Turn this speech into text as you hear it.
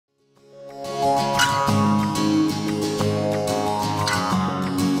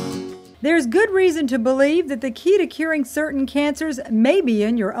good reason to believe that the key to curing certain cancers may be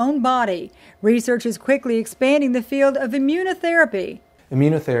in your own body. Research is quickly expanding the field of immunotherapy.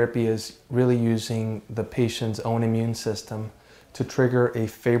 Immunotherapy is really using the patient's own immune system to trigger a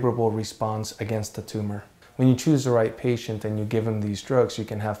favorable response against the tumor. When you choose the right patient and you give them these drugs, you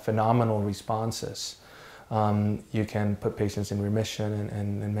can have phenomenal responses. You can put patients in remission,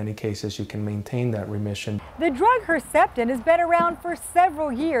 and in many cases you can maintain that remission. The drug Herceptin has been around for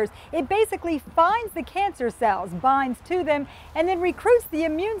several years. It basically finds the cancer cells, binds to them, and then recruits the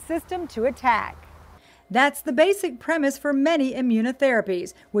immune system to attack. That's the basic premise for many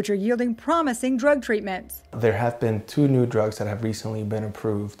immunotherapies, which are yielding promising drug treatments. There have been 2 new drugs that have recently been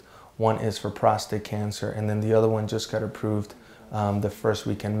approved. One is for prostate cancer, and then the other one just got approved the first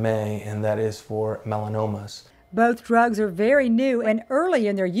week in May, and that is for melanomas. Both drugs are very new and early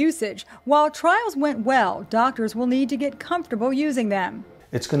in their usage. While trials went well, doctors will need to get comfortable using them.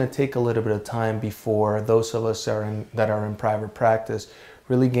 It's going to take a little bit of time before those of us that are in private practice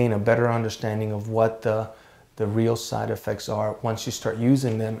really gain a better understanding of what the real side effects are once you start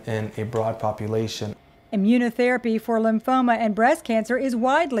using them in a broad population. Immunotherapy for lymphoma and breast cancer is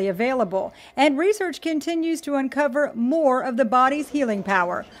widely available, and research continues to uncover more of the body's healing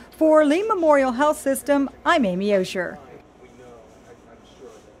power. For Lee Memorial Health System, I'm Amy Osher.